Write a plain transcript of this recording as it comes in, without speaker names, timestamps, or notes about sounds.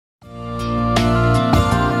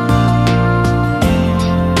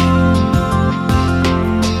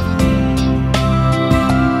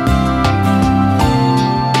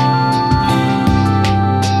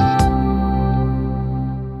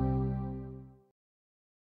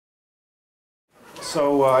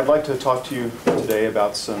So I'd like to talk to you today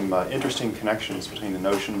about some interesting connections between the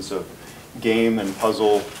notions of game and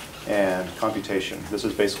puzzle and computation. This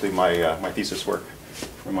is basically my thesis work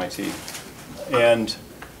from MIT. And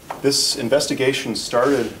this investigation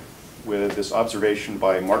started with this observation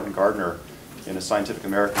by Martin Gardner in a Scientific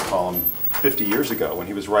American column 50 years ago when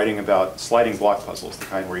he was writing about sliding block puzzles, the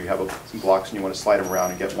kind where you have some blocks and you want to slide them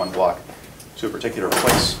around and get one block to a particular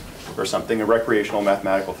place or something, a recreational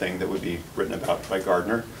mathematical thing that would be written about by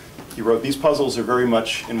Gardner. He wrote, "These puzzles are very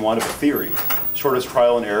much in want of a theory. Short as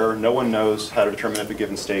trial and error, no one knows how to determine if a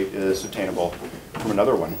given state is obtainable from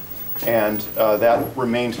another one." And that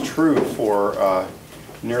remained true for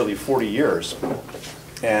nearly 40 years.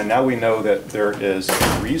 And now we know that there is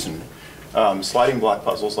a reason. Sliding block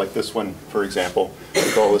puzzles, like this one, for example,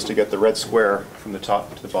 the goal is to get the red square from the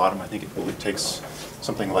top to the bottom. I think it takes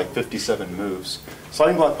something like 57 moves.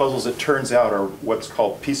 Sliding block puzzles, it turns out, are what's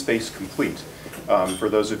called p-space complete. For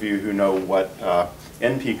those of you who know what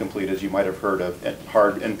NP complete is, you might have heard of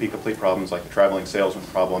hard NP complete problems like the traveling salesman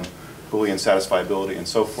problem, Boolean satisfiability, and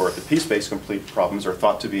so forth. The p-space complete problems are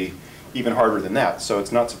thought to be even harder than that. So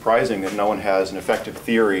it's not surprising that no one has an effective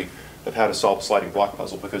theory of how to solve a sliding block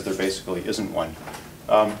puzzle, because there basically isn't one.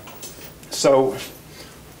 So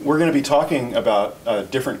we're going to be talking about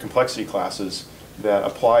different complexity classes that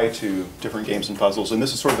apply to different games and puzzles, and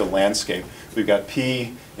this is sort of the landscape. We've got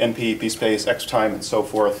P, NP, P-space, X time, and so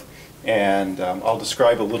forth, and I'll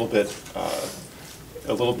describe a little bit,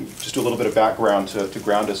 just a little bit of background to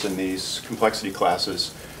ground us in these complexity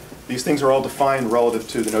classes. These things are all defined relative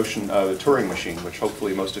to the notion of a Turing machine, which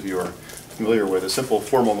hopefully most of you are familiar with, a simple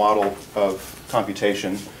formal model of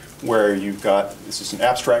computation where you've got, this is an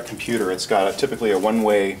abstract computer. It's got typically a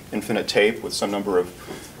one-way infinite tape with some number of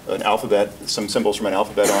an alphabet, some symbols from an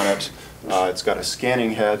alphabet on it. It's got a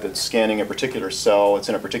scanning head that's scanning a particular cell. It's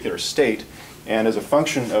in a particular state. And as a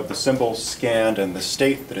function of the symbol scanned and the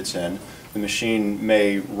state that it's in, the machine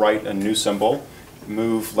may write a new symbol,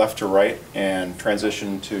 move left to right, and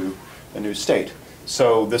transition to a new state.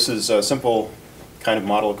 So this is a simple kind of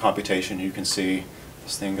model of computation. You can see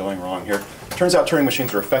this thing going wrong here. It turns out Turing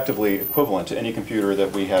machines are effectively equivalent to any computer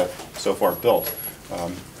that we have so far built,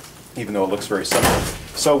 even though it looks very similar.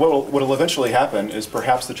 So what will eventually happen is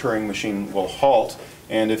perhaps the Turing machine will halt,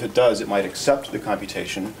 and if it does, it might accept the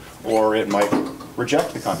computation, or it might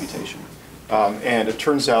reject the computation. And it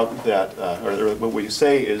turns out that, or what we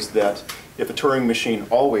say is that if a Turing machine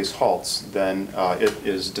always halts, then it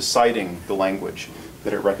is deciding the language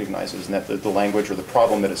that it recognizes, and that the language or the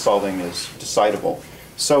problem that it's solving is decidable.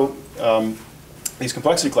 So these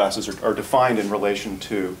complexity classes are defined in relation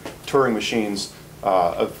to Turing machines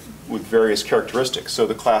with various characteristics. So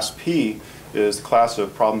the class P is the class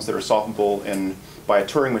of problems that are solvable by a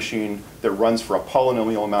Turing machine that runs for a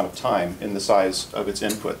polynomial amount of time in the size of its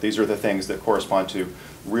input. These are the things that correspond to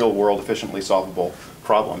real-world efficiently solvable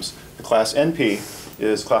problems. The class NP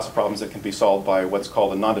is a class of problems that can be solved by what's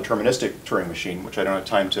called a non-deterministic Turing machine, which I don't have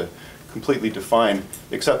time to completely define,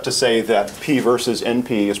 except to say that P versus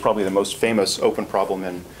NP is probably the most famous open problem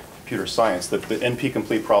in computer science. The NP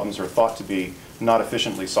complete problems are thought to be not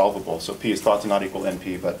efficiently solvable. So P is thought to not equal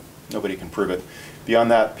NP, but nobody can prove it. Beyond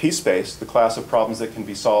that, P-space, the class of problems that can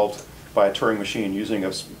be solved by a Turing machine using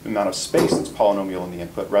an amount of space that's polynomial in the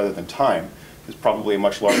input rather than time, is probably a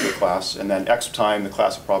much larger class. And then X time, the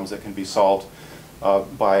class of problems that can be solved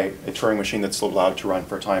by a Turing machine that's allowed to run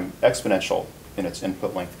for a time exponential in its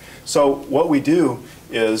input length. So what we do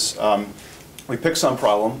is we pick some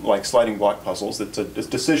problem, like sliding block puzzles. It's a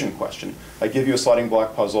decision question. I give you a sliding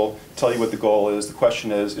block puzzle, tell you what the goal is. The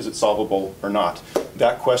question is it solvable or not?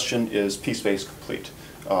 That question is p-space complete.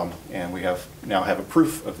 And we now have a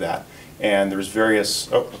proof of that. And there's various,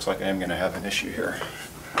 oh, looks like I am going to have an issue here.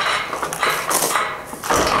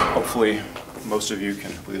 Hopefully most of you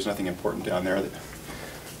can, there's nothing important down there that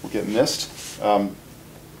will get missed.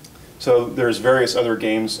 So there's various other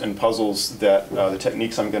games and puzzles that the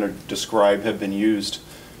techniques I'm going to describe have been used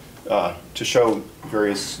to show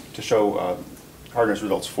hardness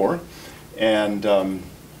results for. And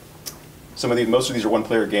most of these are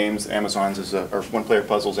one-player games. Amazon's is or one-player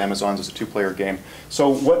puzzles. Amazon's is a two-player game.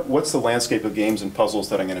 So what's the landscape of games and puzzles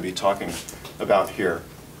that I'm going to be talking about here?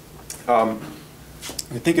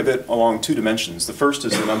 You can think of it along two dimensions. The first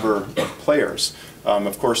is the number of players.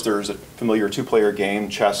 Of course, there's a familiar two-player game,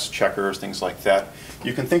 chess, checkers, things like that.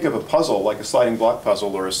 You can think of a puzzle, like a sliding block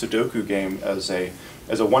puzzle or a Sudoku game, as a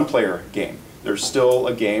one-player game. There's still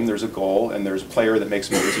a game, there's a goal, and there's a player that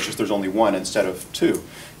makes moves. It's just there's only one instead of two.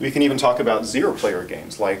 We can even talk about zero-player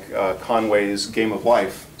games, like Conway's Game of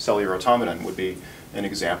Life, Cellular Automaton, would be an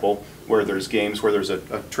example where there's games where there's a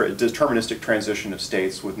deterministic transition of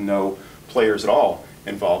states with no players at all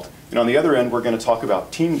involved. And on the other end, we're going to talk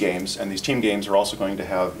about team games, and these team games are also going to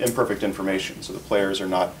have imperfect information, so the players are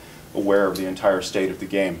not aware of the entire state of the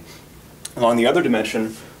game. Along the other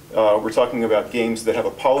dimension, we're talking about games that have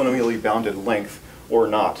a polynomially bounded length or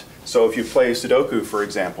not. So if you play Sudoku, for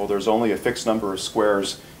example, there's only a fixed number of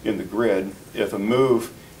squares in the grid. If a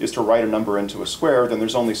move is to write a number into a square, then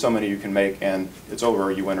there's only so many you can make, and it's over,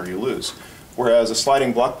 you win or you lose. Whereas a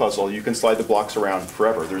sliding block puzzle, you can slide the blocks around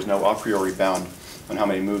forever. There's no a priori bound on how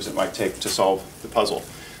many moves it might take to solve the puzzle.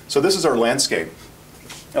 So this is our landscape.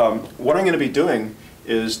 What I'm going to be doing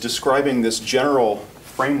is describing this general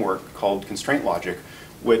framework called constraint logic,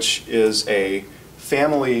 which is a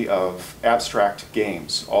family of abstract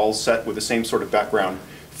games, all set with the same sort of background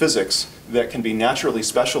physics that can be naturally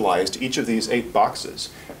specialized to each of these 8 boxes.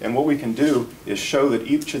 And what we can do is show that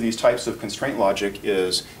each of these types of constraint logic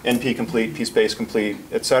is NP complete, P-space complete,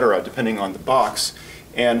 etc., depending on the box.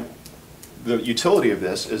 And the utility of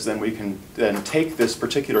this is then we can then take this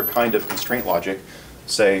particular kind of constraint logic,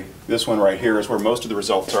 say this one right here is where most of the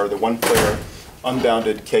results are, the one-player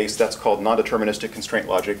unbounded case, that's called non-deterministic constraint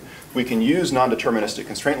logic. We can use non-deterministic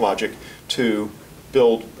constraint logic to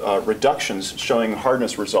build reductions showing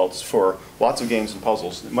hardness results for lots of games and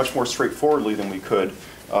puzzles, much more straightforwardly than we could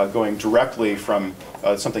going directly from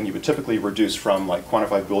something you would typically reduce from, like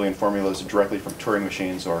quantified Boolean formulas directly from Turing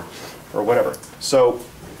machines or whatever. So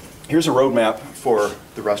here's a roadmap for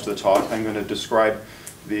the rest of the talk. I'm going to describe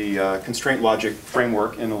the constraint logic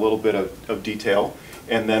framework in a little bit of detail,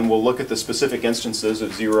 and then we'll look at the specific instances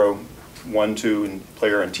of 0, 1, 2, and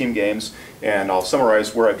player and team games, and I'll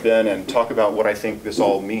summarize where I've been and talk about what I think this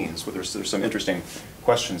all means. There's some interesting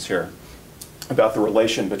questions here about the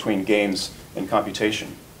relation between games and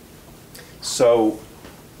computation. So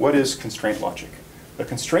what is constraint logic? A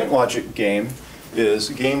constraint logic game is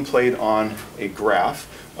a game played on a graph.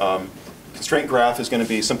 Constraint graph is going to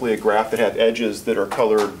be simply a graph that has edges that are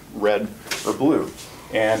colored red or blue.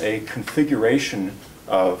 And a configuration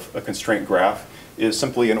of a constraint graph is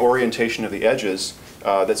simply an orientation of the edges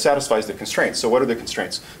that satisfies the constraints. So what are the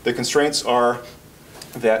constraints? The constraints are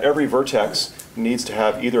that every vertex needs to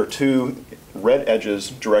have either 2 red edges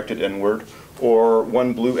directed inward or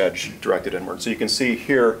 1 blue edge directed inward. So you can see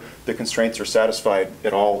here the constraints are satisfied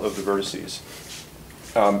at all of the vertices.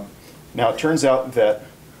 Now it turns out that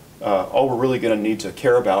all we're really going to need to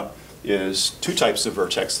care about is 2 types of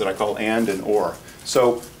vertex that I call and or.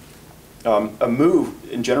 So a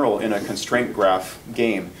move in general in a constraint graph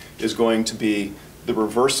game is going to be the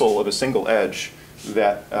reversal of a single edge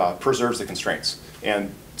that preserves the constraints.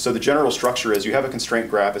 And so the general structure is you have a constraint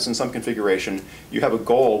graph, it's in some configuration, you have a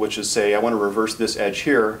goal which is, say, I want to reverse this edge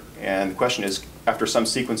here, and the question is, after some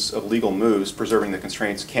sequence of legal moves preserving the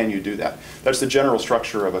constraints, can you do that? That's the general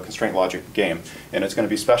structure of a constraint logic game, and it's going to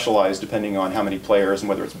be specialized depending on how many players and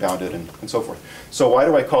whether it's bounded and so forth. So why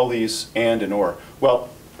do I call these and or? Well,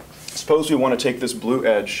 suppose we want to take this blue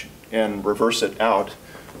edge and reverse it out.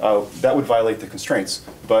 That would violate the constraints,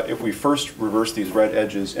 but if we first reverse these red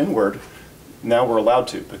edges inward, now we're allowed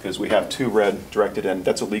to because we have 2 red directed in.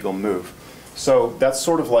 That's a legal move. So that's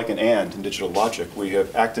sort of like an and in digital logic. We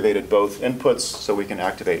have activated both inputs so we can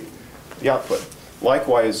activate the output.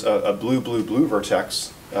 Likewise, a blue, blue, blue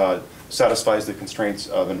vertex satisfies the constraints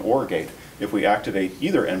of an OR gate. If we activate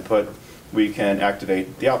either input, we can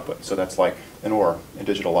activate the output. So that's like an OR in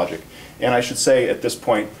digital logic. And I should say at this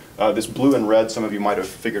point, this blue and red, some of you might have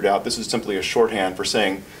figured out, this is simply a shorthand for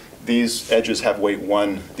saying these edges have weight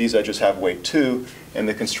 1, these edges have weight 2, and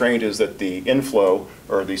the constraint is that the inflow,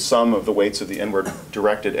 or the sum of the weights of the inward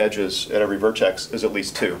directed edges at every vertex is at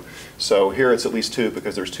least 2. So here it's at least 2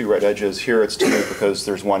 because there's 2 red edges, here it's 2 because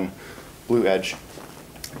there's 1 blue edge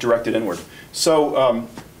directed inward. So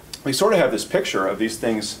we sort of have this picture of these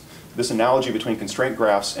things, this analogy between constraint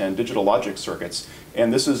graphs and digital logic circuits,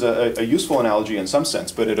 and this is a useful analogy in some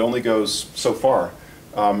sense, but it only goes so far.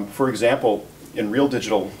 For example, in real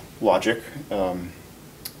digital logic,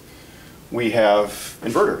 we have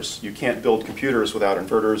inverters. You can't build computers without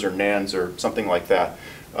inverters or NANDs or something like that.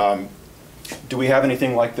 Do we have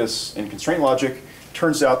anything like this in constraint logic?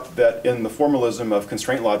 Turns out that in the formalism of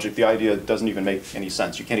constraint logic, the idea doesn't even make any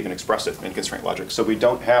sense. You can't even express it in constraint logic. So we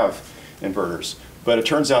don't have inverters. But it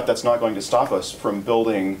turns out that's not going to stop us from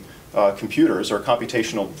building computers or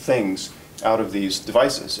computational things out of these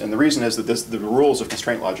devices. And the reason is that the rules of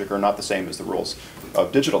constraint logic are not the same as the rules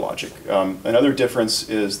of digital logic. Another difference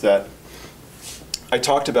is that I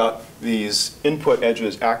talked about these input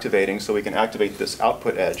edges activating so we can activate this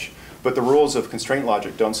output edge. But the rules of constraint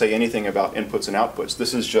logic don't say anything about inputs and outputs.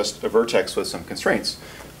 This is just a vertex with some constraints.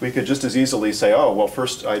 We could just as easily say, oh, well,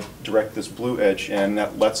 first I direct this blue edge in,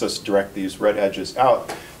 that lets us direct these red edges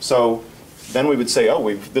out. So then we would say,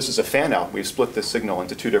 oh, this is a fan out. We've split this signal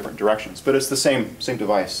into two different directions. But it's the same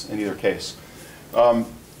device in either case.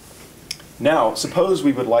 Now, suppose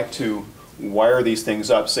we would like to wire these things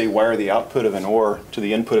up, say wire the output of an OR to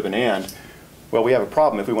the input of an AND. Well, we have a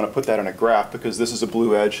problem if we want to put that on a graph because this is a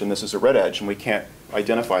blue edge and this is a red edge and we can't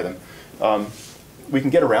identify them. We can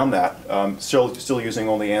get around that, still using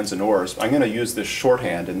only ANDs and ORs. I'm going to use this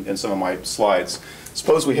shorthand in some of my slides.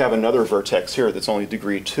 Suppose we have another vertex here that's only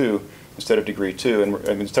degree 2 instead of degree 2,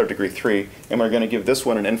 and instead of degree 3, and we're going to give this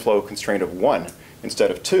one an inflow constraint of 1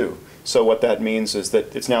 instead of 2. So what that means is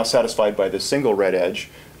that it's now satisfied by this single red edge.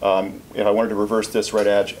 If I wanted to reverse this red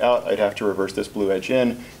edge out, I'd have to reverse this blue edge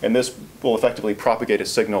in, and this will effectively propagate a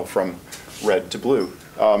signal from red to blue.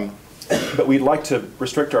 But we'd like to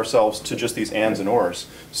restrict ourselves to just these ANDs and ORs.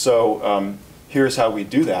 So here's how we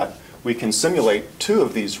do that. We can simulate two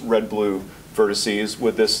of these red-blue vertices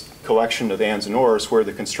with this collection of ANDs and ORs where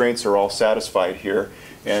the constraints are all satisfied here.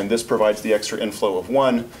 And this provides the extra inflow of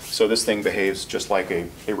 1, so this thing behaves just like a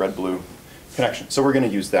red-blue connection. So we're going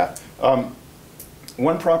to use that.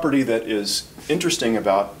 One property that is interesting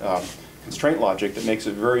about constraint logic that makes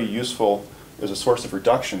it very useful as a source of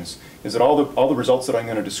reductions is that all the results that I'm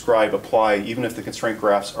going to describe apply even if the constraint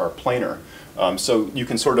graphs are planar. So you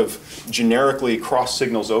can sort of generically cross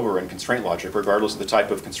signals over in constraint logic regardless of the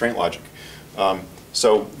type of constraint logic.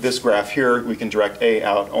 So this graph here, we can direct A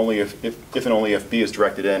out only if and only if B is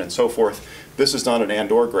directed in and so forth. This is not an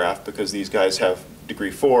AND/OR graph because these guys have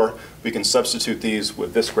degree 4. We can substitute these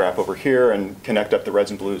with this graph over here and connect up the reds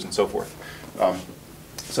and blues and so forth.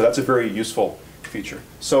 So that's a very useful feature.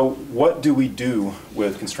 So what do we do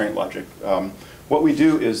with constraint logic? What we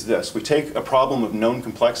do is this. We take a problem of known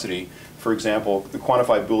complexity, for example, the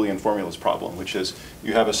quantified Boolean formulas problem, which is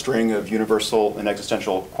you have a string of universal and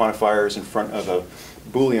existential quantifiers in front of a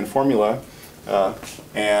Boolean formula,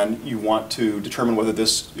 and you want to determine whether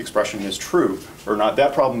this expression is true or not.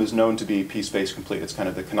 That problem is known to be p-space complete. It's kind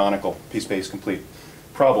of the canonical p-space complete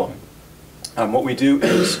problem. What we do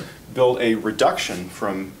is build a reduction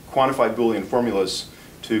from quantified Boolean formulas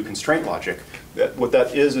to constraint logic. What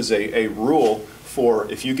that is a rule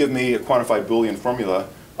for if you give me a quantified Boolean formula,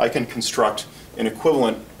 I can construct an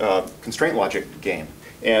equivalent constraint logic game.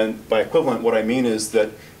 And by equivalent, what I mean is that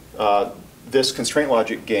this constraint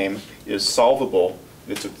logic game is solvable.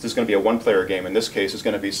 This is going to be a one-player game. In this case, it's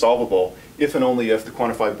going to be solvable if and only if the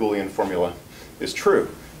quantified Boolean formula is true.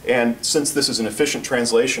 And since this is an efficient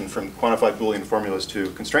translation from quantified Boolean formulas to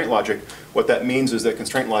constraint logic, what that means is that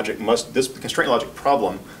constraint logic this constraint logic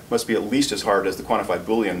problem must be at least as hard as the quantified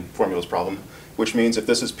Boolean formulas problem, which means if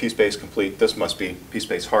this is p-space complete, this must be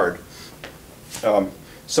p-space hard.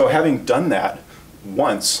 So having done that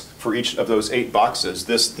once for each of those 8 boxes,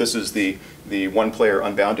 this is the one-player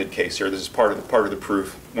unbounded case here. This is part of the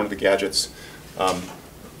proof, one of the gadgets.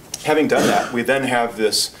 Having done that, we then have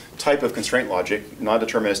this type of constraint logic,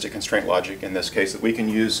 non-deterministic constraint logic in this case, that we can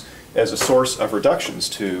use as a source of reductions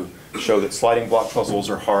to show that sliding block puzzles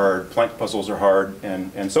are hard, Planck puzzles are hard,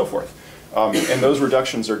 and so forth. And those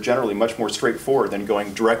reductions are generally much more straightforward than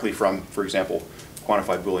going directly from, for example,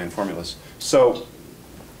 quantified Boolean formulas. So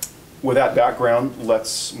with that background,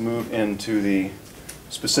 let's move into the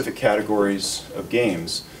specific categories of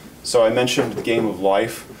games. So I mentioned the game of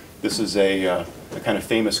life. This is a kind of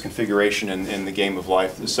famous configuration in the game of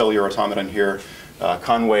life. The cellular automaton here,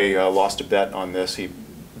 Conway lost a bet on this. He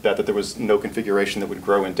bet that there was no configuration that would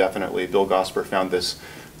grow indefinitely. Bill Gosper found this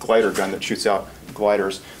glider gun that shoots out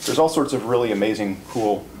gliders. There's all sorts of really amazing,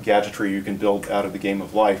 cool gadgetry you can build out of the game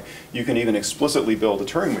of life. You can even explicitly build a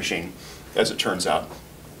Turing machine, as it turns out.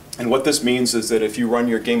 And what this means is that if you run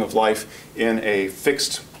your game of life in a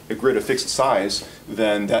grid of fixed size,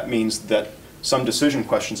 then that means that some decision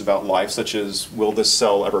questions about life, such as will this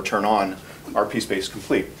cell ever turn on, are p-space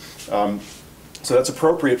complete. So that's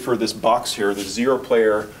appropriate for this box here. The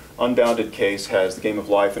zero-player unbounded case has the game of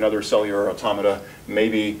life and other cellular automata.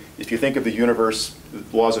 Maybe if you think of the universe, the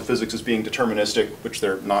laws of physics as being deterministic, which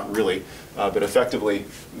they're not really, but effectively,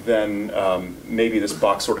 then maybe this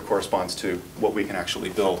box sort of corresponds to what we can actually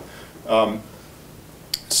build.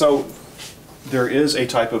 So there is a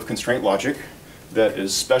type of constraint logic that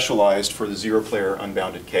is specialized for the zero-player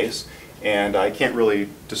unbounded case. And I can't really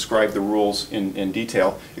describe the rules in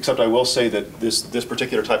detail, except I will say that this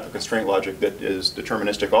particular type of constraint logic that is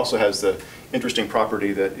deterministic also has the interesting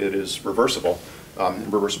property that it is reversible.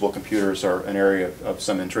 Reversible computers are an area of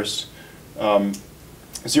some interest.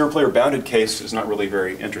 Zero-player bounded case is not really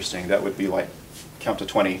very interesting. That would be like count to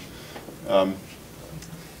 20.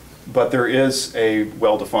 But there is a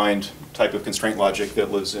well-defined type of constraint logic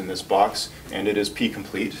that lives in this box, and it is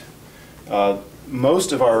p-complete.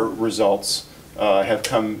 Most of our results have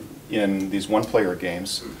come in these one-player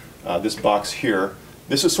games. This box here,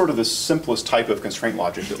 this is sort of the simplest type of constraint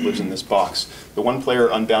logic that lives in this box. The one-player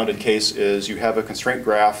unbounded case is you have a constraint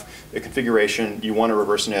graph, a configuration, you want to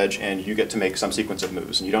reverse an edge, and you get to make some sequence of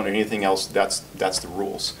moves. And you don't need anything else, that's the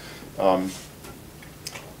rules.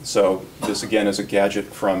 So this, again, is a gadget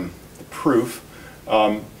from the proof.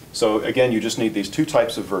 So again, you just need these two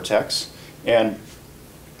types of vertex. And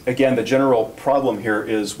again, the general problem here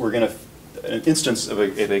is we're going to, an instance of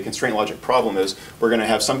a constraint logic problem is we're going to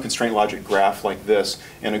have some constraint logic graph like this,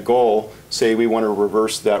 and a goal, say we want to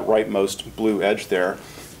reverse that rightmost blue edge there.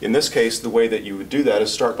 In this case, the way that you would do that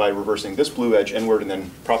is start by reversing this blue edge inward and then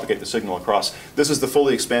propagate the signal across. This is the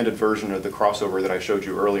fully expanded version of the crossover that I showed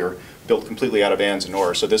you earlier, built completely out of ands and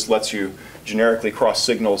ors. So this lets you generically cross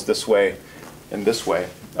signals this way and this way,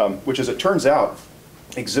 which, as it turns out,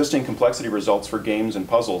 existing complexity results for games and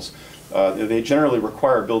puzzles, they generally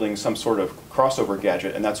require building some sort of crossover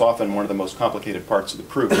gadget, and that's often one of the most complicated parts of the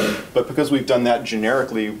proof. But because we've done that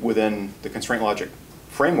generically within the constraint logic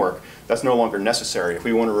framework, that's no longer necessary. If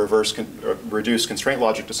we want to reduce constraint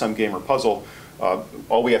logic to some game or puzzle,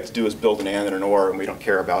 all we have to do is build an and and an or, and we don't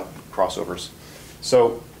care about crossovers.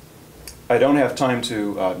 So I don't have time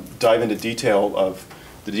to dive into the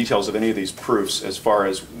details of any of these proofs as far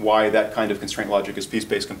as why that kind of constraint logic is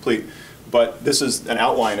p-space complete. But this is an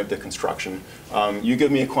outline of the construction. You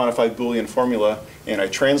give me a quantified Boolean formula, and I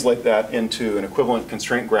translate that into an equivalent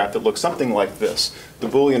constraint graph that looks something like this. The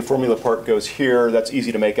Boolean formula part goes here. That's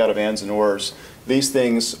easy to make out of ands and ors. These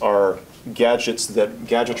things are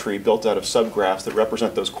gadgetry built out of subgraphs that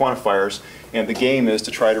represent those quantifiers, and the game is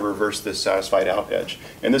to try to reverse this satisfied out edge.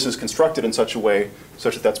 And this is constructed in such a way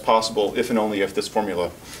such that that's possible if and only if this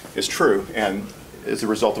formula is true. And as a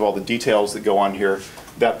result of all the details that go on here,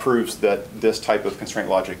 that proves that this type of constraint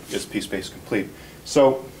logic is p-space complete.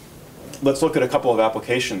 So let's look at a couple of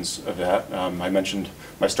applications of that. I mentioned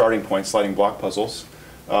my starting point, sliding block puzzles.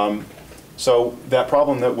 So that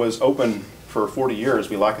problem that was open for 40 years,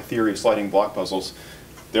 we lack a theory of sliding block puzzles.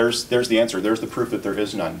 There's the answer. There's the proof that there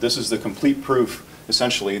is none. This is the complete proof,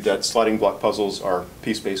 essentially, that sliding block puzzles are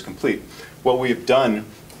p-space complete. What we've done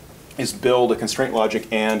is build a constraint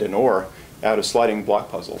logic and an or out of sliding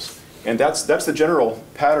block puzzles. And that's the general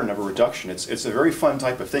pattern of a reduction. It's a very fun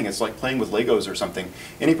type of thing. It's like playing with Legos or something.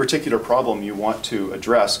 Any particular problem you want to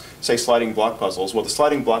address, say sliding block puzzles, well, the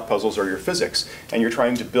sliding block puzzles are your physics, and you're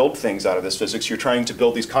trying to build things out of this physics. You're trying to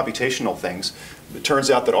build these computational things. It turns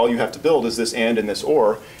out that all you have to build is this and this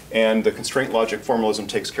or, and the constraint logic formalism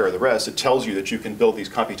takes care of the rest. It tells you that you can build these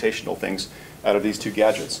computational things out of these two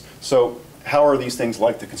gadgets. So how are these things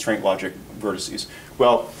like the constraint logic vertices?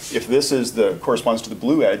 Well, if this corresponds to the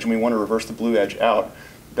blue edge, and we want to reverse the blue edge out,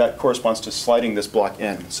 that corresponds to sliding this block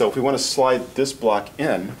in. So if we want to slide this block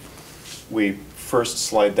in, we first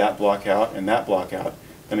slide that block out and that block out,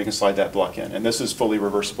 then we can slide that block in. And this is fully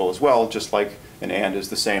reversible as well, just like an and is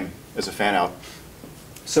the same as a fan out.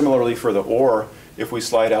 Similarly for the or, if we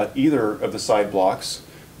slide out either of the side blocks,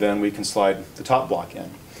 then we can slide the top block in.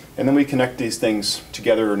 And then we connect these things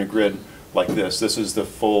together in a grid like this. This is the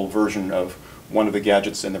full version of one of the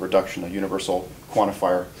gadgets in the reduction, a universal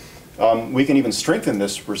quantifier. We can even strengthen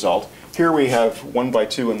this result. Here we have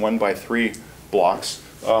 1x2 and 1x3 blocks.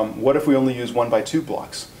 What if we only use 1x2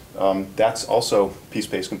 blocks? That's also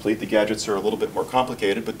p-space complete. The gadgets are a little bit more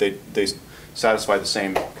complicated, but they satisfy the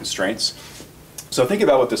same constraints. So think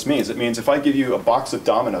about what this means. It means if I give you a box of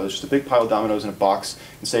dominoes, just a big pile of dominoes in a box,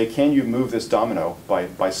 and say, can you move this domino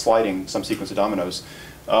by sliding some sequence of dominoes?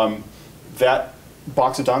 That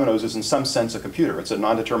box of dominoes is in some sense a computer. It's a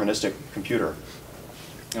non-deterministic computer.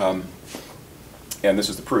 And this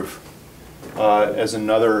is the proof. As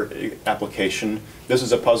another application, this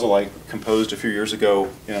is a puzzle I composed a few years ago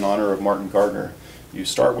in honor of Martin Gardner. You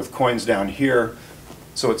start with coins down here,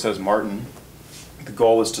 so it says Martin. The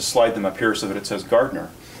goal is to slide them up here so that it says Gardner.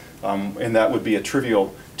 And that would be a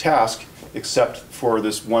trivial task, except for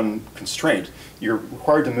this one constraint. You're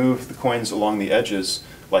required to move the coins along the edges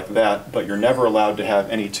like that, but you're never allowed to have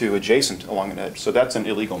any two adjacent along an edge. So that's an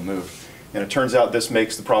illegal move. And it turns out this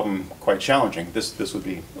makes the problem quite challenging. This would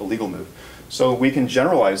be a legal move. So we can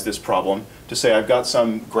generalize this problem to say I've got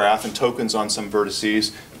some graph and tokens on some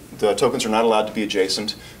vertices. The tokens are not allowed to be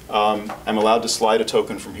adjacent. I'm allowed to slide a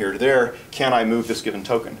token from here to there. Can I move this given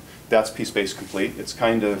token? That's p-space complete. It's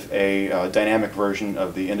kind of a dynamic version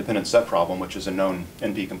of the independent set problem, which is a known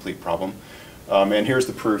NP-complete problem. And here's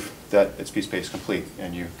the proof that it's p-space complete.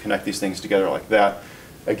 And you connect these things together like that.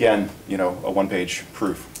 Again, you know, a one-page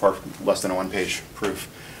proof, or less than a one-page proof.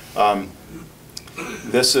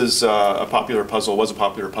 This is a popular puzzle, was a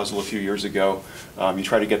popular puzzle a few years ago. You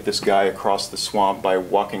try to get this guy across the swamp by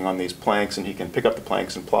walking on these planks, and he can pick up the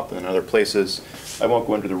planks and plop them in other places. I won't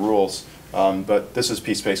go into the rules, but this is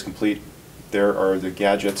p-space complete. There are the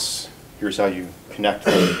gadgets. Here's how you connect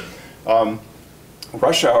them.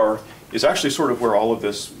 Rush Hour is actually sort of where all of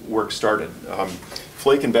this work started.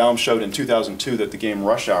 Flake and Baum showed in 2002 that the game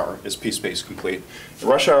Rush Hour is p-space complete.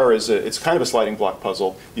 Rush Hour is it's kind of a sliding block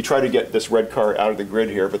puzzle. You try to get this red car out of the grid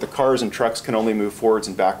here, but the cars and trucks can only move forwards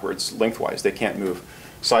and backwards lengthwise. They can't move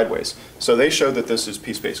sideways. So they showed that this is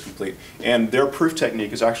p-space complete. And their proof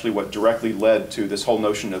technique is actually what directly led to this whole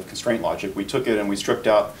notion of constraint logic. We took it and we stripped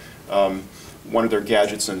out one of their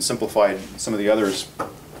gadgets and simplified some of the others.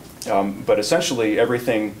 But essentially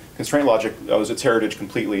everything, constraint logic owes its heritage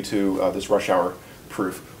completely to this Rush Hour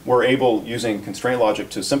proof. We're able, using constraint logic,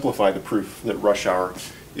 to simplify the proof that Rush Hour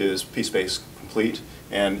is p-space complete.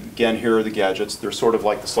 And again, here are the gadgets. They're sort of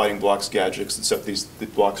like the sliding blocks gadgets, except the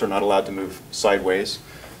blocks are not allowed to move sideways.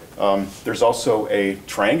 There's also a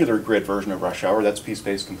triangular grid version of Rush Hour. That's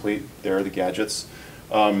p-space complete. There are the gadgets.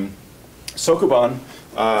 Sokoban,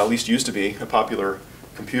 at least used to be, a popular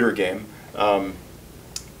computer game.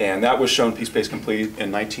 And that was shown p-space complete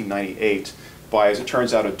in 1998 by, as it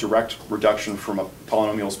turns out, a direct reduction from a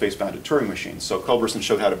polynomial space-bounded Turing machine. So Culberson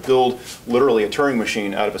showed how to build literally a Turing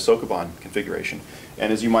machine out of a Sokoban configuration.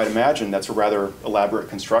 And as you might imagine, that's a rather elaborate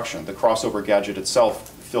construction. The crossover gadget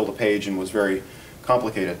itself filled a page and was very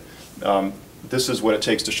complicated. This is what it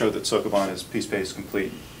takes to show that Sokoban is p-space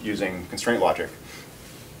complete using constraint logic.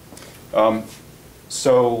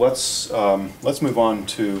 So let's move on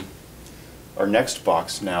to our next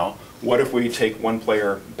box now. What if we take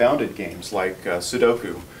one-player bounded games like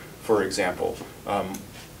Sudoku, for example?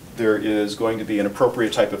 There is going to be an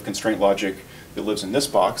appropriate type of constraint logic that lives in this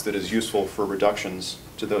box that is useful for reductions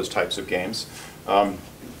to those types of games.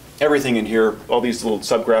 Everything in here, all these little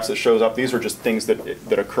subgraphs that shows up, these are just things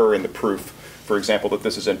that occur in the proof. For example, that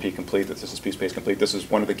this is NP complete, that this is p-space complete. This is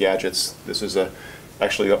one of the gadgets. This is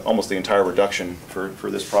actually almost the entire reduction for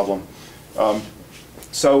this problem.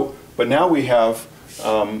 But now we have,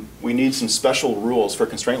 we need some special rules for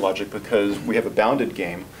constraint logic because we have a bounded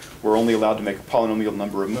game. We're only allowed to make a polynomial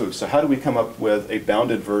number of moves. So how do we come up with a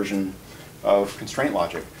bounded version of constraint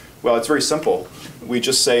logic? Well, it's very simple. We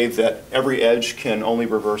just say that every edge can only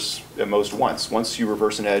reverse at most once. Once you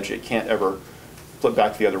reverse an edge, it can't ever flip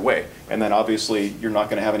back the other way. And then obviously you're not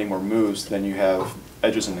going to have any more moves than you have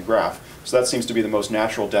edges in the graph. So that seems to be the most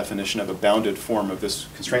natural definition of a bounded form of this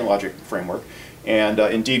constraint logic framework. And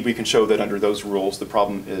indeed, we can show that under those rules, the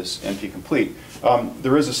problem is NP complete.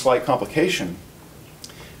 There is a slight complication.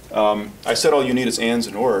 I said all you need is ands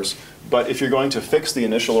and ors, but if you're going to fix the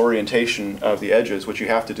initial orientation of the edges, which you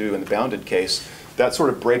have to do in the bounded case, that sort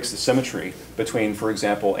of breaks the symmetry between, for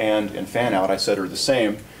example, and fan out, I said, are the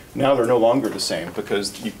same. Now they're no longer the same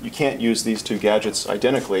because you can't use these two gadgets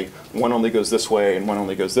identically. One only goes this way and one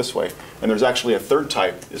only goes this way. And there's actually a third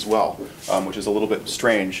type as well, which is a little bit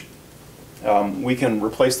strange. We can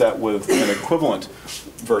replace that with an equivalent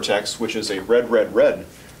vertex, which is a red, red, red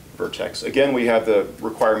vertex. Again, we have the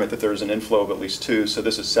requirement that there's an inflow of at least two, so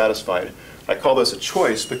this is satisfied. I call this a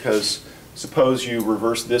choice because suppose you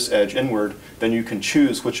reverse this edge inward, then you can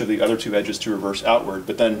choose which of the other two edges to reverse outward,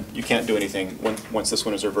 but then you can't do anything. Once this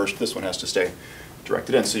one is reversed, this one has to stay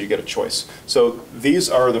directed in, so you get a choice. So these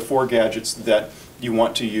are the four gadgets that you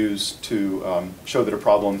want to use to show that a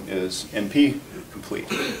problem is NP complete.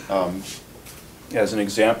 As an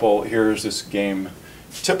example, here's this game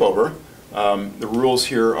Tip Over. The rules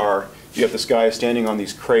here are you have this guy standing on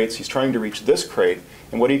these crates. He's trying to reach this crate,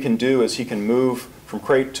 and what he can do is he can move from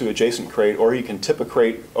crate to adjacent crate, or he can tip a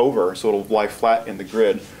crate over so it'll lie flat in the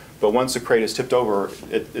grid. But once a crate is tipped over,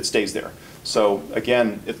 it stays there. So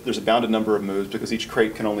again, there's a bounded number of moves because each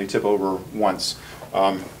crate can only tip over once.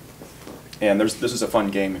 And this is a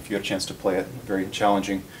fun game if you get a chance to play it. Very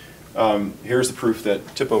challenging. Here's the proof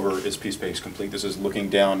that tip over is p-space complete. This is looking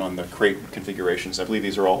down on the crate configurations. I believe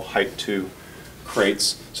these are all height 2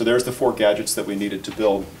 crates. So there's the four gadgets that we needed to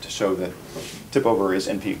build to show that tip over is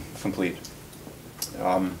NP complete.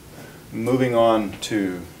 Moving on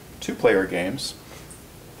to two-player games.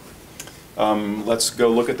 Let's go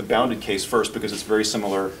look at the bounded case first because it's very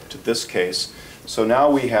similar to this case. So now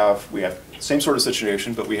we have the same sort of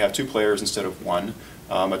situation, but we have two players instead of one.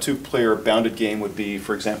 A two-player bounded game would be,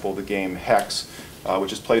 for example, the game Hex.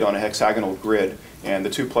 which is played on a hexagonal grid, and the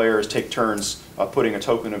two players take turns putting a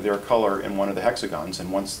token of their color in one of the hexagons,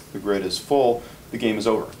 and once the grid is full, the game is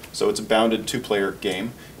over. So it's a bounded two-player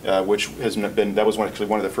game, which has been, that was actually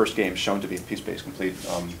one of the first games shown to be piece-based complete,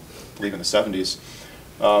 I believe in the 70s.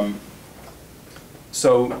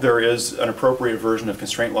 So there is an appropriate version of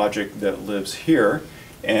constraint logic that lives here,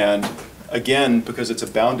 and again, because it's a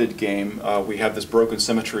bounded game, we have this broken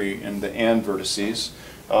symmetry in the AND vertices.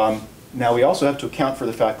 Now we also have to account for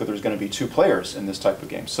the fact that there's going to be two players in this type of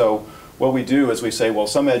game. So what we do is we say, well,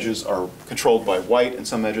 some edges are controlled by white and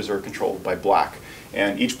some edges are controlled by black.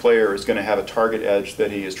 And each player is going to have a target edge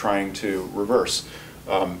that he is trying to reverse.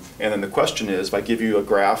 And then the question is, if I give you a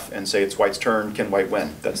graph and say it's white's turn, can white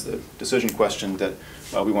win? That's the decision question that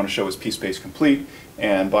we want to show is piece-based complete.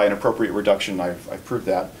 And by an appropriate reduction, I've proved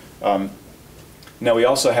that. Now we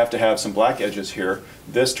also have to have some black edges here.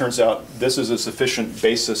 This turns out this is a sufficient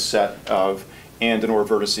basis set of AND and OR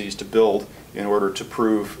vertices to build in order to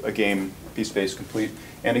prove a game piece-based complete.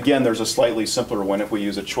 And again, there's a slightly simpler one if we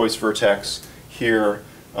use a choice vertex here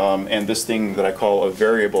and this thing that I call a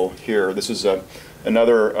variable here. This is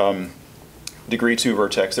another degree 2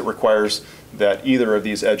 vertex that requires that either of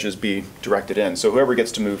these edges be directed in. So whoever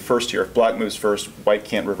gets to move first here, if black moves first, white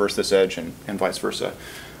can't reverse this edge and vice versa.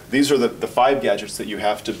 These are the 5 gadgets that you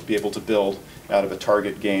have to be able to build out of a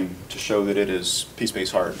target game to show that it is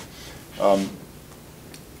piece-based hard.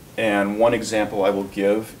 And one example I will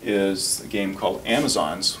give is a game called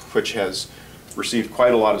Amazons, which has received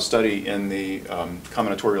quite a lot of study in the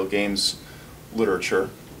combinatorial games literature.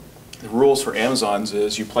 The rules for Amazons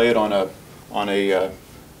is you play it on a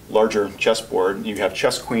larger chessboard. You have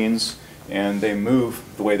chess queens, and they move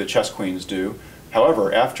the way that chess queens do.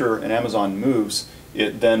 However, after an Amazon moves,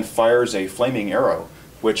 it then fires a flaming arrow,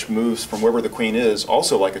 which moves from wherever the queen is,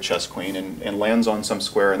 also like a chess queen, and lands on some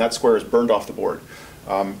square, and that square is burned off the board.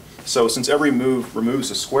 So since every move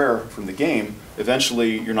removes a square from the game,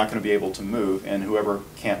 eventually you're not going to be able to move, and whoever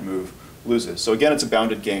can't move loses. So again, it's a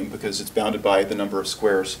bounded game because it's bounded by the number of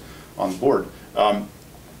squares on the board.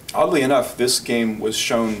 Oddly enough, this game was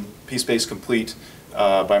shown piece-based complete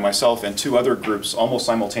by myself and 2 other groups almost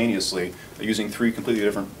simultaneously using 3 completely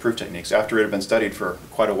different proof techniques after it had been studied for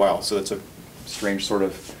quite a while. So that's a strange sort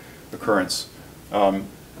of occurrence.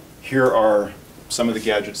 Here are some of the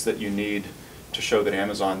gadgets that you need to show that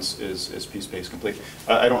Amazons is piece-based complete.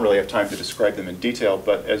 I don't really have time to describe them in detail,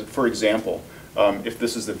 but as for example, if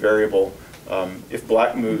this is the variable, if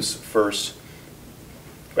black moves first,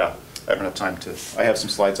 well, I don't have time to, I have some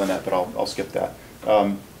slides on that, but I'll skip that.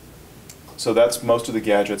 So that's most of the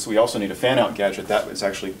gadgets. We also need a fan-out gadget. That is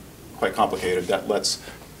actually quite complicated. That lets,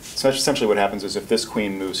 essentially what happens is if this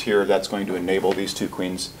queen moves here, that's going to enable these 2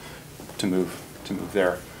 queens to move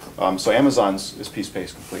there. So Amazons is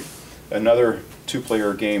piece-based complete. Another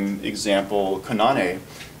 2-player game example, Konane,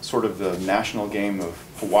 sort of the national game of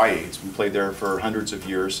Hawaii. It's been played there for hundreds of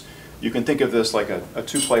years. You can think of this like a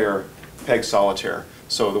 2-player peg solitaire.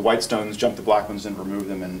 So the white stones jump the black ones and remove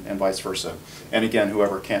them, and vice versa. And again,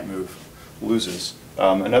 whoever can't move loses.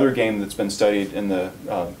 Another game that's been studied in the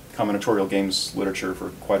combinatorial games literature for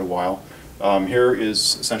quite a while. Here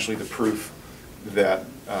is essentially the proof that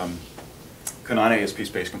Konane is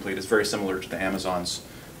piece-based complete. It's very similar to the Amazons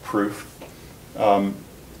proof.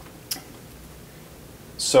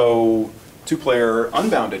 So 2-player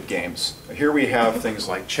unbounded games. Here we have things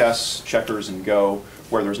like chess, checkers, and Go,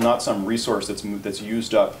 where there's not some resource that's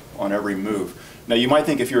used up on every move. Now you might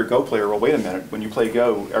think if you're a Go player, well wait a minute, when you play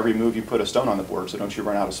Go, every move you put a stone on the board, so don't you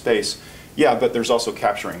run out of space? Yeah, but there's also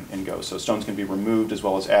capturing in Go, so stones can be removed as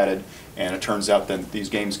well as added, and it turns out that these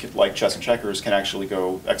games like chess and checkers can actually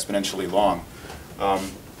go exponentially long.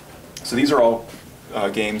 So these are all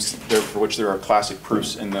games for which there are classic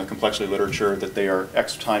proofs in the complexity literature that they are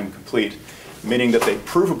X-time complete, meaning that they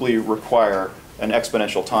provably require an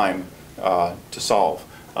exponential time to solve.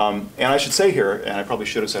 And I should say here, and I probably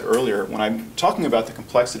should have said earlier, when I'm talking about the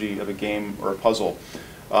complexity of a game or a puzzle,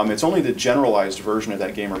 it's only the generalized version of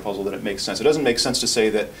that game or puzzle that it makes sense. It doesn't make sense to say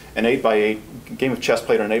that an 8x8 game of chess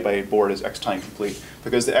played on an 8x8 board is X-time complete,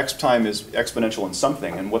 because the X-time is exponential in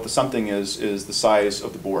something, and what the something is the size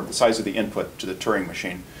of the board, the size of the input to the Turing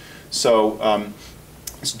machine. So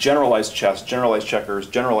it's generalized chess, generalized checkers,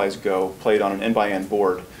 generalized Go played on an n-by-n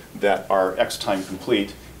board that are X-time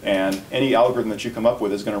complete, and any algorithm that you come up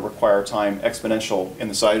with is going to require time exponential in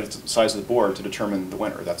the size of the board to determine the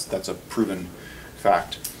winner. That's a proven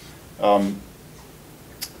fact.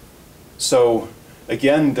 So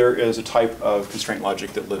again, there is a type of constraint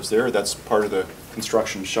logic that lives there. That's part of the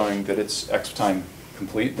construction showing that it's X-time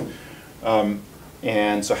complete.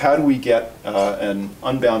 And so how do we get an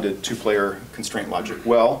unbounded two-player constraint logic?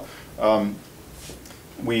 Well,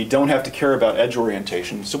 we don't have to care about edge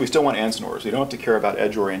orientation, so we still want ands and ors. We don't have to care about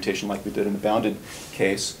edge orientation like we did in the bounded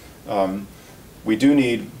case. We do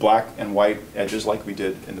need black and white edges like we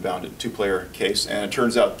did in the bounded two-player case, and it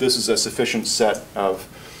turns out this is a sufficient set of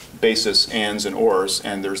basis ands and ors,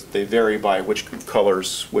 and they vary by which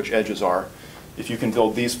colors which edges are. If you can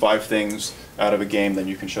build these 5 things out of a game, then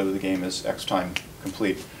you can show that the game is X-time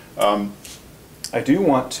complete. I do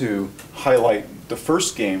want to highlight the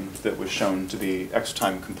first game that was shown to be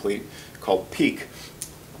X-time complete, called Peak.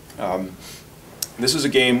 This is a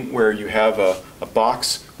game where you have a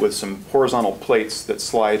box with some horizontal plates that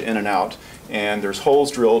slide in and out, and there's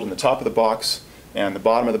holes drilled in the top of the box and the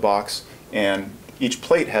bottom of the box, and each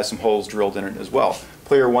plate has some holes drilled in it as well.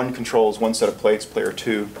 Player 1 controls one set of plates, player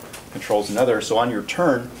 2 controls another. So on your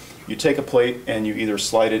turn, you take a plate and you either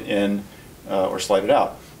slide it in or slide it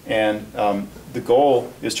out. And the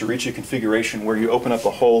goal is to reach a configuration where you open up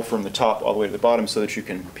a hole from the top all the way to the bottom so that you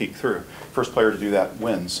can peek through. First player to do that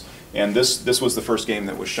wins. And this was the first game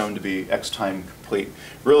that was shown to be X-time complete.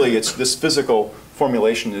 Really, this physical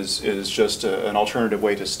formulation is just an alternative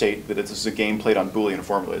way to state that this is a game played on Boolean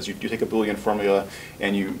formulas. You take a Boolean formula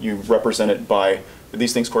and you represent it by,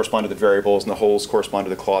 these things correspond to the variables and the holes correspond to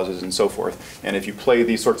the clauses and so forth. And if you play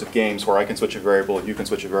these sorts of games where I can switch a variable, you can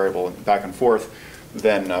switch a variable, and back and forth,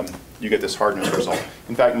 then you get this hardness result.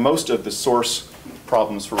 In fact, most of the source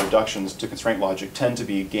problems for reductions to constraint logic tend to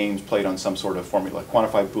be games played on some sort of formula.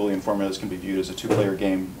 Quantified Boolean formulas can be viewed as a 2-player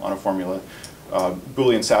game on a formula.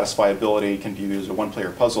 Boolean satisfiability can be viewed as a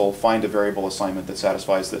 1-player puzzle. Find a variable assignment that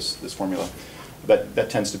satisfies this formula. That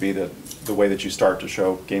tends to be the way that you start to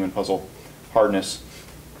show game and puzzle hardness.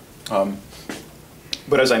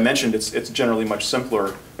 But as I mentioned, it's generally much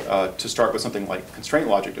simpler to start with something like constraint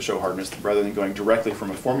logic to show hardness rather than going directly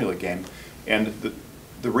from a formula game. And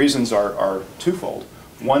the reasons are twofold.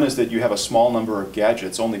 One is that you have a small number of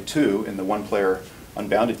gadgets, only 2 in the 1-player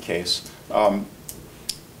unbounded case. All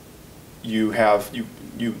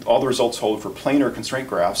the results hold for planar constraint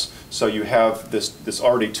graphs, so you have this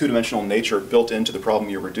already 2-dimensional nature built into the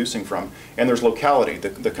problem you're reducing from, and there's locality.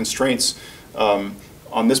 The constraints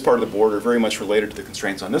on this part of the board are very much related to the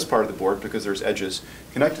constraints on this part of the board because there's edges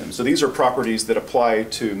connecting them. So these are properties that apply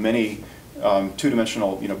to many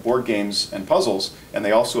 2-dimensional board games and puzzles, and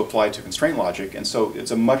they also apply to constraint logic, and so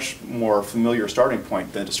it's a much more familiar starting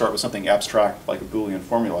point than to start with something abstract like a Boolean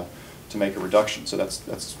formula to make a reduction. So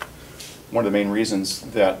that's one of the main reasons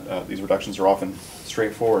that these reductions are often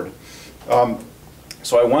straightforward.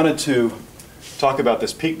 So I wanted to talk about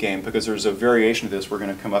this Peak game because there's a variation of this we're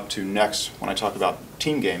going to come up to next when I talk about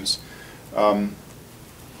team games. So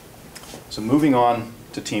moving on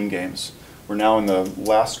to team games. We're now in the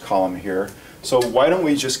last column here. So why don't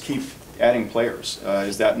we just keep adding players?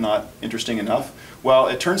 Is that not interesting enough? Well,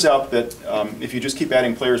 it turns out that if you just keep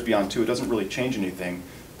adding players beyond 2, it doesn't really change anything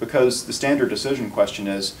because the standard decision question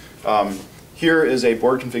is, here is a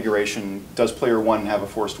board configuration, does player 1 have a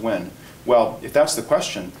forced win? Well, if that's the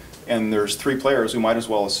question, and there's 3 players, we might as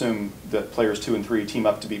well assume that players 2 and 3 team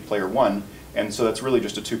up to beat player 1, and so that's really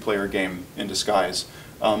just a 2-player game in disguise.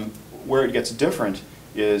 Where it gets different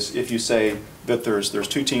is if you say that there's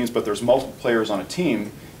 2 teams, but there's multiple players on a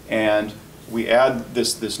team, and we add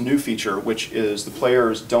this new feature, which is the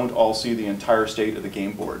players don't all see the entire state of the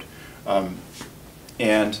game board.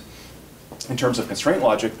 And in terms of constraint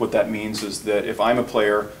logic, what that means is that if I'm a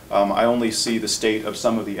player, I only see the state of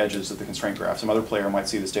some of the edges of the constraint graph. Some other player might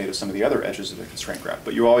see the state of some of the other edges of the constraint graph,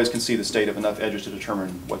 but you always can see the state of enough edges to determine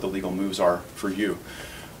what the legal moves are for you.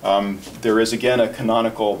 There is, again, a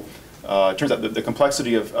canonical, it turns out that the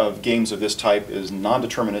complexity of games of this type is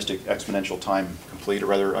non-deterministic exponential time complete, a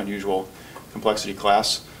rather unusual complexity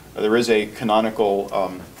class. There is a canonical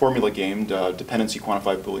formula game, dependency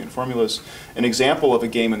quantified Boolean formulas. An example of a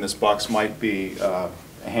game in this box might be a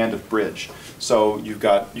hand of bridge. So you've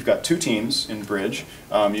got 2 teams in bridge.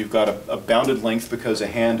 You've got a bounded length because a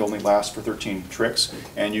hand only lasts for 13 tricks,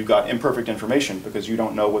 and you've got imperfect information because you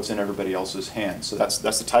don't know what's in everybody else's hand. So that's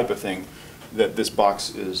the type of thing that this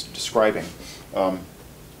box is describing.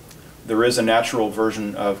 There is a natural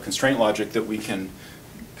version of constraint logic that we can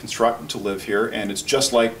construct to live here, and it's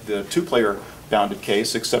just like the 2-player bounded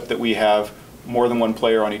case, except that we have more than 1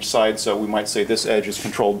 player on each side, so we might say this edge is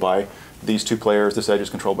controlled by these 2 players, this edge is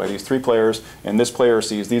controlled by these 3 players, and this player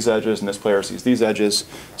sees these edges, and this player sees these edges.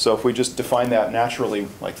 So if we just define that naturally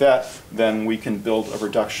like that, then we can build a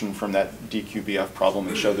reduction from that DQBF problem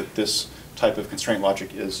and show that this type of constraint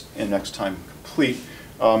logic is in X-time complete.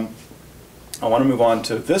 I want to move on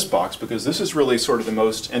to this box because this is really sort of the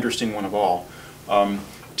most interesting one of all.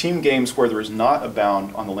 Team games where there is not a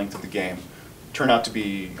bound on the length of the game turn out to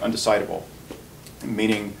be undecidable,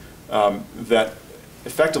 meaning that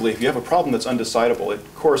effectively, if you have a problem that's undecidable, it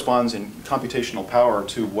corresponds in computational power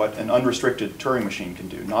to what an unrestricted Turing machine can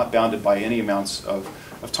do, not bounded by any amounts of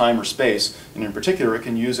time or space. And in particular, it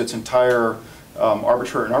can use its entire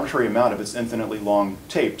arbitrary amount of its infinitely long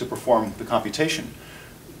tape to perform the computation.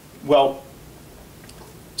 Well,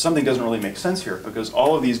 something doesn't really make sense here, because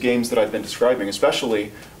all of these games that I've been describing,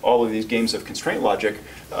 especially all of these games of constraint logic,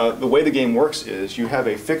 the way the game works is you have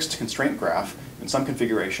a fixed constraint graph in some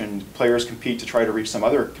configuration. Players compete to try to reach some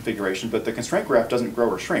other configuration, but the constraint graph doesn't grow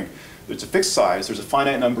or shrink. It's a fixed size, there's a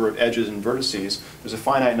finite number of edges and vertices, there's a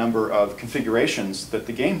finite number of configurations that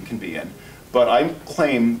the game can be in. But I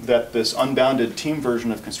claim that this unbounded team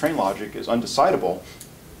version of constraint logic is undecidable,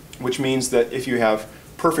 which means that if you have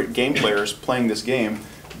perfect game players playing this game,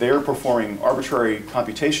 they're performing arbitrary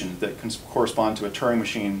computation that can correspond to a Turing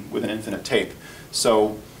machine with an infinite tape.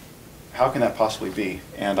 So how can that possibly be?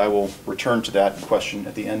 And I will return to that question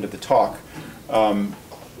at the end of the talk.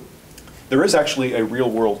 There is actually a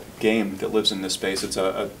real-world game that lives in this space. It's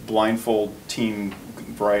a blindfold team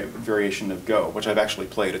variation of Go, which I've actually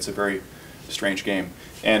played. It's a very strange game.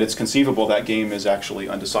 And it's conceivable that game is actually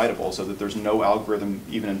undecidable, so that there's no algorithm,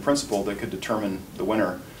 even in principle, that could determine the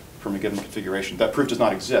winner from a given configuration. That proof does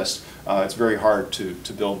not exist. It's very hard to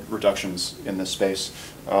build reductions in this space.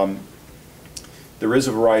 There is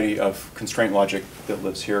a variety of constraint logic that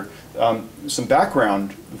lives here. Some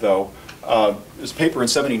background, though, is a paper in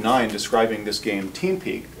 '79 describing this game Team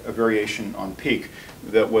Peak, a variation on Peak,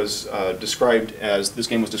 that was described as, this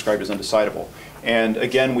game was described as undecidable. And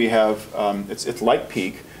again, we have, it's like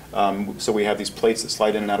Peak, so we have these plates that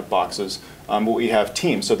slide in and out of boxes, but we have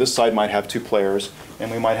teams. So this side might have 2 players,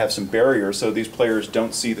 and we might have some barriers so these players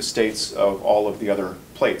don't see the states of all of the other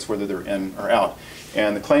plates, whether they're in or out.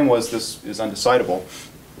 And the claim was this is undecidable.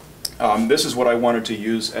 This is what I wanted to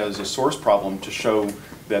use as a source problem to show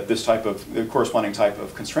that this type of, the corresponding type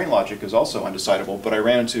of constraint logic is also undecidable, but I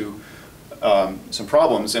ran into some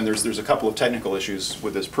problems, and there's a couple of technical issues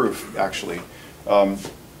with this proof, actually,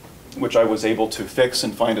 which I was able to fix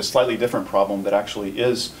and find a slightly different problem that actually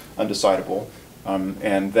is undecidable,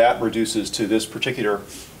 and that reduces to this particular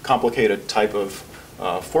complicated type of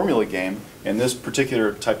formula game. In this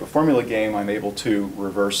particular type of formula game, I'm able to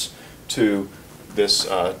reverse to this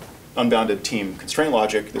unbounded team constraint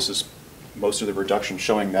logic. This is most of the reduction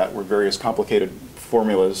showing that with various complicated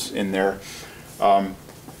formulas in there.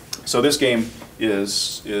 So this game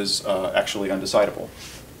is actually undecidable.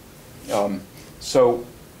 So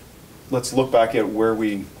let's look back at where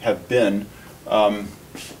we have been.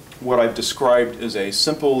 What I've described is a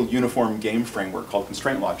simple uniform game framework called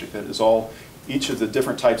constraint logic that is all, each of the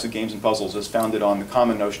different types of games and puzzles is founded on the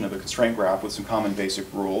common notion of a constraint graph with some common basic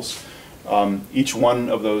rules. Each one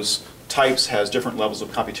of those types has different levels of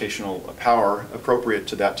computational power appropriate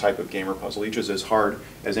to that type of game or puzzle. Each is as hard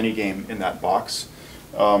as any game in that box.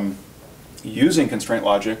 Using constraint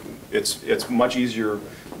logic, it's much easier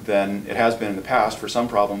than it has been in the past for some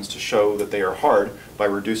problems to show that they are hard by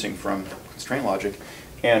reducing from constraint logic.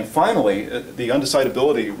 And finally, the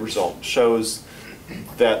undecidability result shows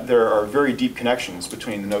that there are very deep connections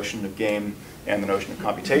between the notion of game and the notion of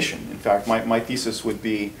computation. In fact, my thesis would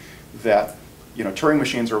be that, you know, Turing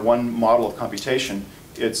machines are one model of computation.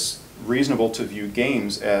 It's reasonable to view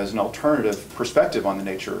games as an alternative perspective on the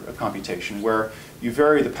nature of computation, where you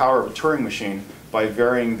vary the power of a Turing machine by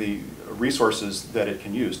varying the resources that it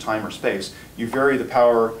can use, time or space. You vary the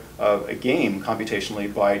power of a game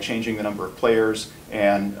computationally by changing the number of players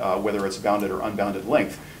and whether it's bounded or unbounded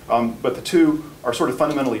length. But the two are sort of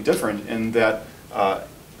fundamentally different in that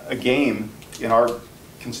a game, in our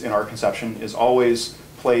conception, is always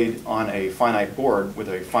played on a finite board with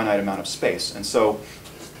a finite amount of space. And so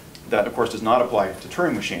that, of course, does not apply to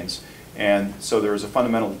Turing machines. And so there is a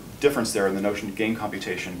fundamental difference there in the notion of game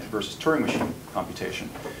computation versus Turing machine computation.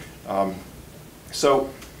 So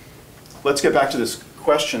let's get back to this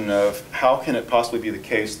question of how can it possibly be the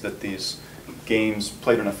case that these games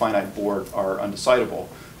played on a finite board are undecidable.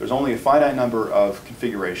 There's only a finite number of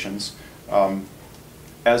configurations.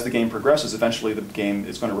 As the game progresses, eventually the game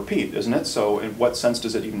is going to repeat, isn't it? So in what sense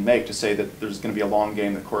does it even make to say that there's going to be a long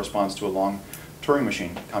game that corresponds to a long Turing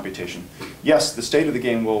machine computation? Yes, the state of the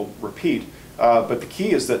game will repeat, but the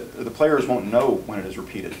key is that the players won't know when it is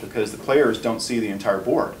repeated because the players don't see the entire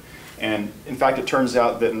board. And in fact, it turns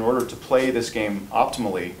out that in order to play this game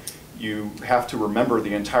optimally, you have to remember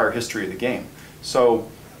the entire history of the game. So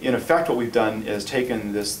in effect, what we've done is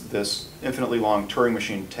taken this infinitely long Turing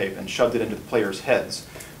machine tape and shoved it into the players' heads.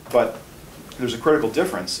 But there's a critical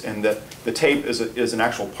difference in that The tape is an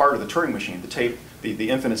actual part of the Turing machine. The tape, the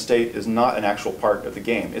infinite state, is not an actual part of the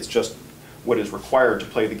game. It's just what is required to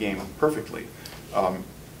play the game perfectly.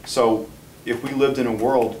 So if we lived in a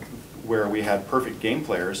world where we had perfect game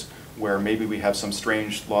players, where maybe we have some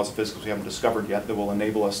strange laws of physics we haven't discovered yet that will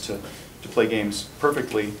enable us to play games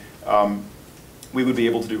perfectly, we would be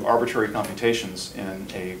able to do arbitrary computations in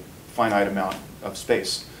a finite amount of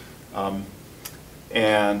space.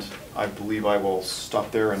 And I believe I will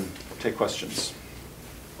stop there and take questions.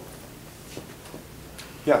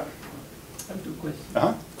 Yeah? I have two questions.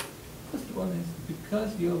 Uh-huh. First one is,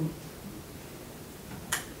 because you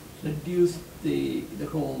reduced the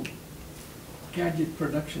whole gadget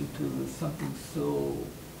production to something so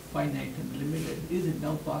finite and limited, is it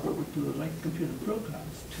now possible to write computer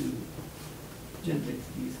programs to generate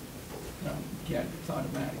these gadgets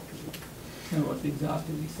automatically? In other words,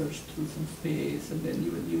 exhaustively search through some space, and then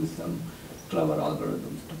you will use some clever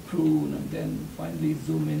algorithms to prune, and then finally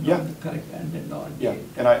zoom in on the correct end and OR gate. Yeah,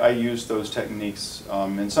 and I use those techniques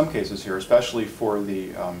in some cases here, especially for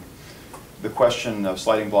the question of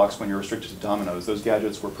sliding blocks when you're restricted to dominoes. Those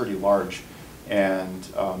gadgets were pretty large, and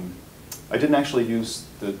I didn't actually use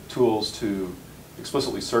the tools to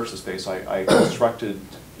explicitly search the space. I constructed,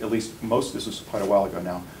 at least most, this was quite a while ago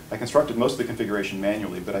now, I constructed most of the configuration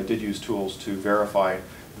manually, but I did use tools to verify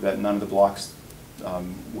that none of the blocks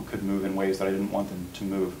could move in ways that I didn't want them to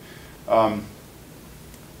move.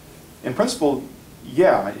 In principle,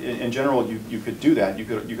 yeah, in general, you could do that. You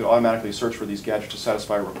could automatically search for these gadgets to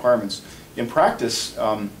satisfy requirements. In practice,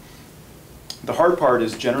 the hard part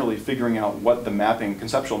is generally figuring out what the mapping,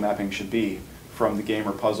 conceptual mapping, should be from the game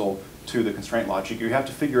or puzzle to the constraint logic. You have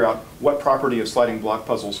to figure out what property of sliding block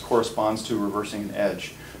puzzles corresponds to reversing an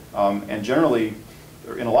edge. And generally,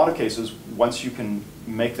 in a lot of cases, once you can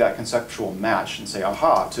make that conceptual match and say,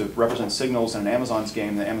 aha, to represent signals in an Amazon's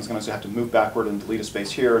game, the Amazon's going to have to move backward and delete a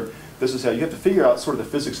space here. This is how you have to figure out sort of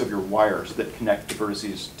the physics of your wires that connect the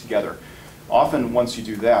vertices together. Often, once you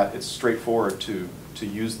do that, it's straightforward to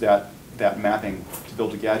use that mapping to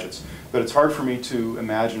build the gadgets. But it's hard for me to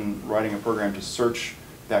imagine writing a program to search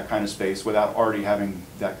that kind of space without already having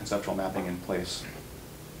that conceptual mapping in place.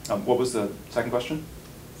 What was the second question?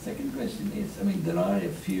 Second question is, I mean, there are a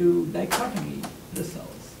few dichotomy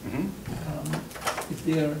results. Mm-hmm. If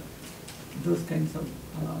they are those kinds of,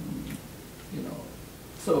 you know,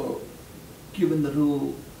 so given the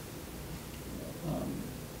rule,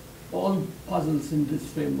 all puzzles in this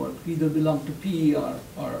framework either belong to P or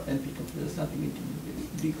NP. There's nothing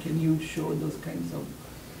intermediate. Can you show those kinds of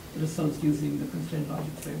results using the constraint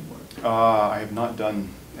logic framework? I have not done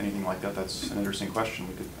anything like that. That's an interesting question.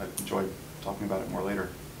 I'd enjoy talking about it more later.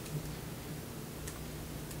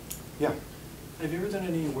 Yeah. Have you ever done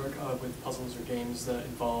any work with puzzles or games that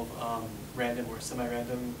involve random or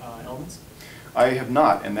semi-random elements? I have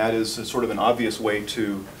not, and that is sort of an obvious way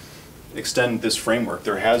to extend this framework.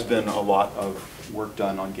 There has been a lot of work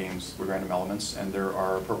done on games with random elements, and there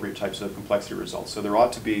are appropriate types of complexity results. So there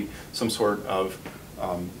ought to be some sort of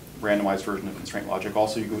randomized version of constraint logic.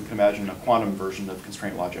 Also, you can imagine a quantum version of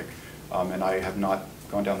constraint logic, and I have not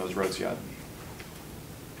gone down those roads yet.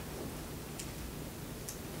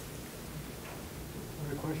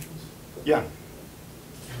 Other questions? Yeah.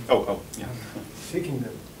 Oh, yeah. Shaking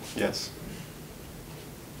them. Yes.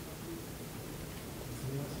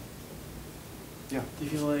 Yeah. Do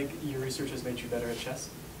you feel like your research has made you better at chess?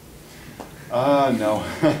 No.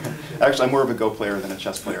 Actually, I'm more of a Go player than a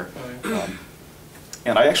chess player.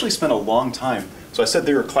 And I actually spent a long time. So I said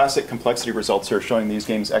there are classic complexity results here showing these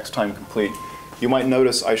games X-time complete. You might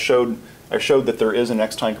notice I showed that there is an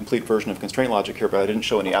X-time complete version of constraint logic here, but I didn't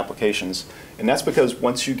show any applications. And that's because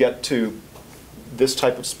once you get to this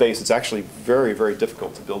type of space, it's actually very, very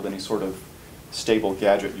difficult to build any sort of stable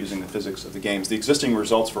gadget using the physics of the games. The existing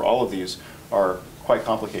results for all of these are quite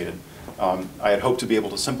complicated. I had hoped to be able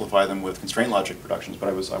to simplify them with constraint logic productions, but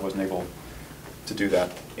I wasn't able to do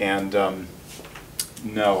that. And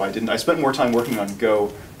no, I didn't. I spent more time working on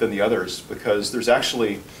Go than the others because there's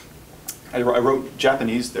actually, I wrote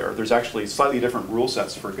Japanese there. There's actually slightly different rule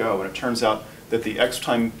sets for Go, and it turns out that the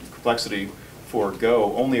X-time complexity for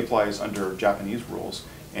Go only applies under Japanese rules.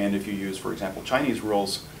 And if you use, for example, Chinese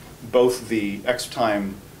rules, both the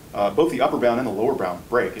X-time, both the upper bound and the lower bound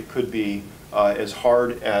break. It could be as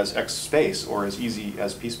hard as X space or as easy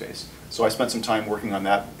as P space. So I spent some time working on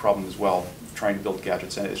that problem as well, trying to build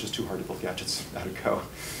gadgets, and it's just too hard to build gadgets out of Go.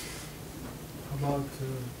 How about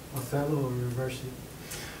Othello or Reversi?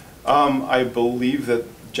 I believe that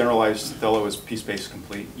generalized Othello is P space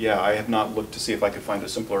complete. Yeah, I have not looked to see if I could find a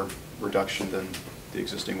simpler reduction than the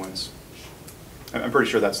existing ones. I'm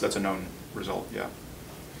pretty sure that's a known result, yeah.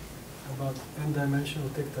 About n-dimensional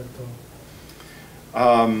tic-tac-toe?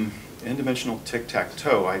 N-dimensional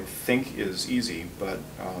tic-tac-toe, I think, is easy, but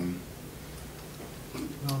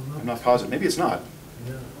No, I'm not positive. Maybe it's not.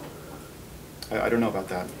 Yeah. I don't know about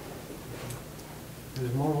that.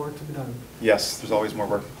 There's more work to be done. Yes, there's always more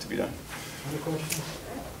work to be done. Other questions?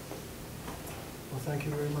 Well, thank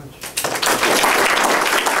you very much.